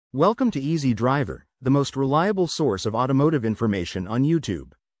Welcome to Easy Driver, the most reliable source of automotive information on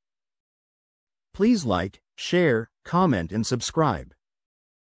YouTube. Please like, share, comment and subscribe.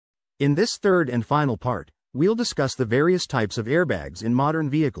 In this third and final part, we'll discuss the various types of airbags in modern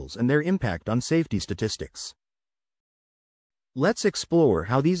vehicles and their impact on safety statistics. Let's explore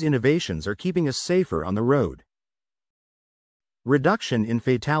how these innovations are keeping us safer on the road. Reduction in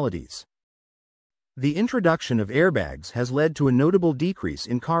fatalities. The introduction of airbags has led to a notable decrease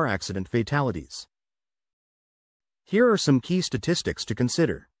in car accident fatalities. Here are some key statistics to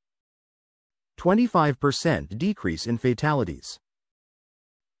consider. 25% decrease in fatalities.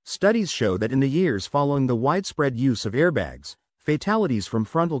 Studies show that in the years following the widespread use of airbags, fatalities from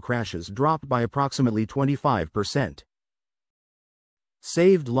frontal crashes dropped by approximately 25%.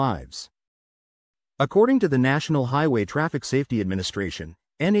 Saved lives. According to the National Highway Traffic Safety Administration,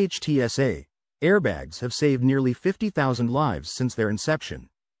 NHTSA, airbags have saved nearly 50,000 lives since their inception.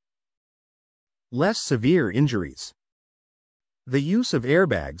 Less severe injuries. The use of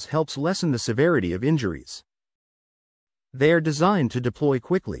airbags helps lessen the severity of injuries. They are designed to deploy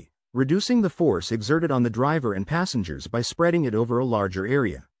quickly, reducing the force exerted on the driver and passengers by spreading it over a larger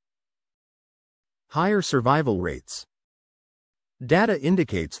area. Higher survival rates. Data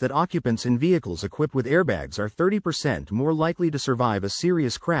indicates that occupants in vehicles equipped with airbags are 30% more likely to survive a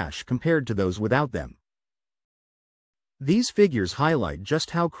serious crash compared to those without them. These figures highlight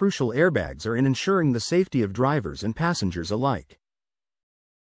just how crucial airbags are in ensuring the safety of drivers and passengers alike.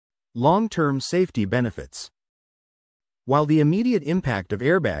 Long-term safety benefits. While the immediate impact of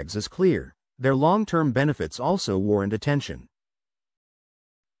airbags is clear, their long-term benefits also warrant attention.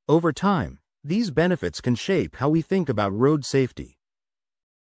 Over time, these benefits can shape how we think about road safety.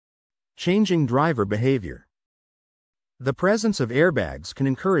 Changing driver behavior. The presence of airbags can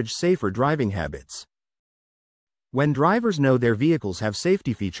encourage safer driving habits. When drivers know their vehicles have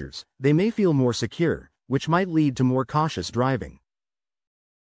safety features, they may feel more secure, which might lead to more cautious driving.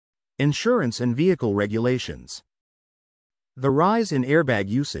 Insurance and vehicle regulations. The rise in airbag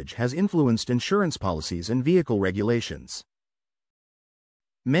usage has influenced insurance policies and vehicle regulations.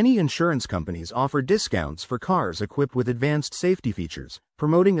 Many insurance companies offer discounts for cars equipped with advanced safety features,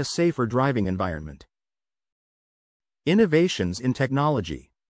 promoting a safer driving environment. Innovations in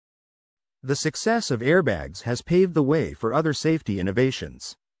technology. The success of airbags has paved the way for other safety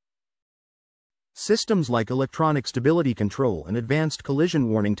innovations. Systems like electronic stability control and advanced collision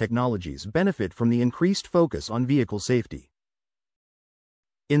warning technologies benefit from the increased focus on vehicle safety.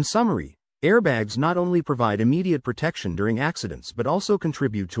 In summary, airbags not only provide immediate protection during accidents but also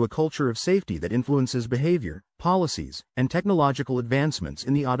contribute to a culture of safety that influences behavior, policies, and technological advancements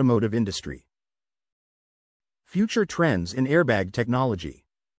in the automotive industry. Future trends in airbag technology.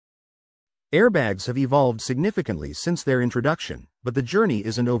 Airbags have evolved significantly since their introduction, but the journey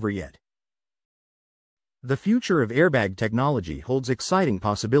isn't over yet. The future of airbag technology holds exciting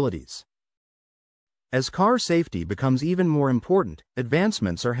possibilities. As car safety becomes even more important,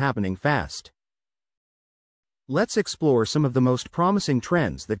 advancements are happening fast. Let's explore some of the most promising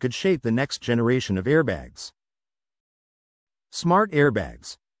trends that could shape the next generation of airbags. Smart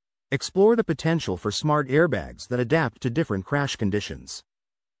airbags. Explore the potential for smart airbags that adapt to different crash conditions.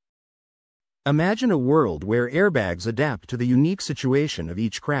 Imagine a world where airbags adapt to the unique situation of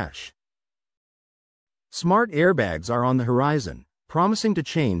each crash. Smart airbags are on the horizon, promising to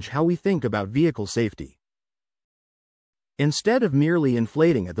change how we think about vehicle safety. Instead of merely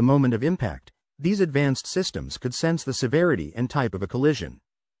inflating at the moment of impact, these advanced systems could sense the severity and type of a collision.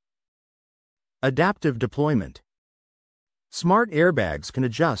 Adaptive deployment. Smart airbags can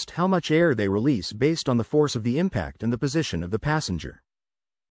adjust how much air they release based on the force of the impact and the position of the passenger.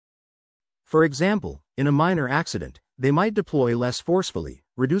 For example, in a minor accident, they might deploy less forcefully,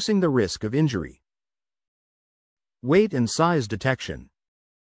 reducing the risk of injury. Weight and size detection.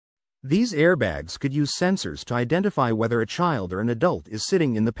 These airbags could use sensors to identify whether a child or an adult is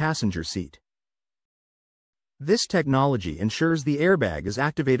sitting in the passenger seat. This technology ensures the airbag is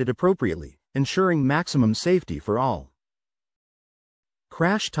activated appropriately, ensuring maximum safety for all.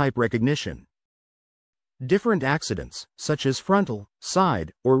 Crash type recognition. Different accidents, such as frontal,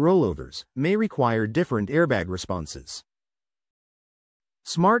 side, or rollovers, may require different airbag responses.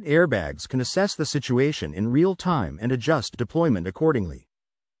 Smart airbags can assess the situation in real time and adjust deployment accordingly.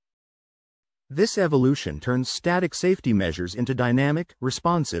 This evolution turns static safety measures into dynamic,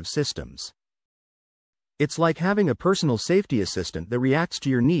 responsive systems. It's like having a personal safety assistant that reacts to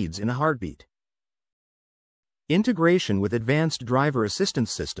your needs in a heartbeat. Integration with advanced driver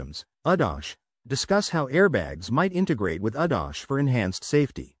assistance systems, ADAS. Discuss how airbags might integrate with ADAS for enhanced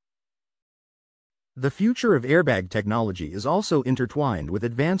safety. The future of airbag technology is also intertwined with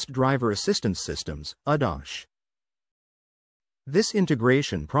advanced driver assistance systems, ADAS. This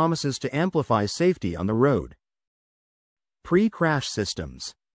integration promises to amplify safety on the road. Pre-crash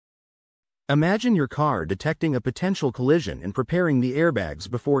systems. Imagine your car detecting a potential collision and preparing the airbags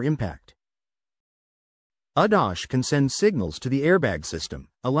before impact. ADAS can send signals to the airbag system,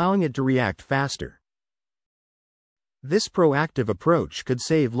 allowing it to react faster. This proactive approach could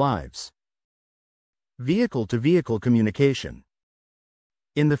save lives. Vehicle-to-vehicle communication.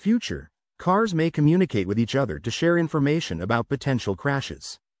 In the future, cars may communicate with each other to share information about potential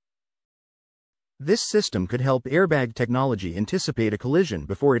crashes. This system could help airbag technology anticipate a collision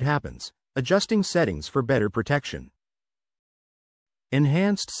before it happens, adjusting settings for better protection.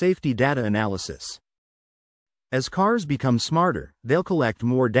 Enhanced safety data analysis. As cars become smarter, they'll collect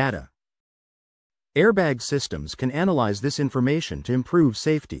more data. Airbag systems can analyze this information to improve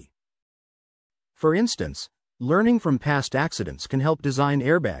safety. For instance, learning from past accidents can help design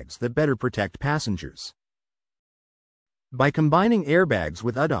airbags that better protect passengers. By combining airbags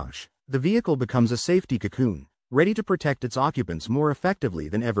with ADAS, the vehicle becomes a safety cocoon, ready to protect its occupants more effectively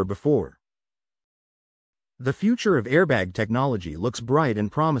than ever before. The future of airbag technology looks bright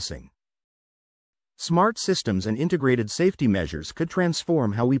and promising. Smart systems and integrated safety measures could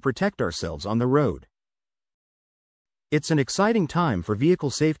transform how we protect ourselves on the road. It's an exciting time for vehicle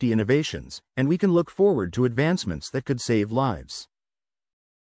safety innovations, and we can look forward to advancements that could save lives.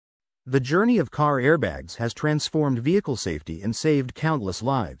 The journey of car airbags has transformed vehicle safety and saved countless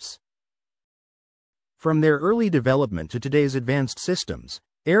lives. From their early development to today's advanced systems,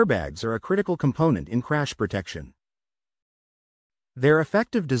 airbags are a critical component in crash protection. Their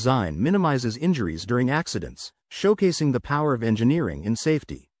effective design minimizes injuries during accidents, showcasing the power of engineering in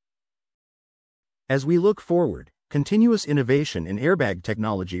safety. As we look forward, continuous innovation in airbag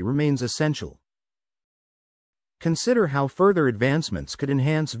technology remains essential. Consider how further advancements could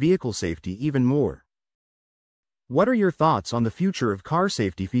enhance vehicle safety even more. What are your thoughts on the future of car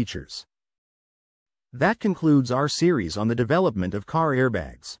safety features? That concludes our series on the development of car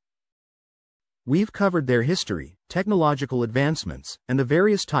airbags. We've covered their history, technological advancements, and the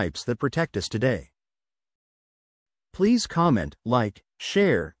various types that protect us today. Please comment, like,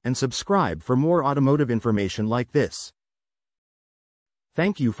 share, and subscribe for more automotive information like this.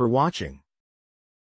 Thank you for watching.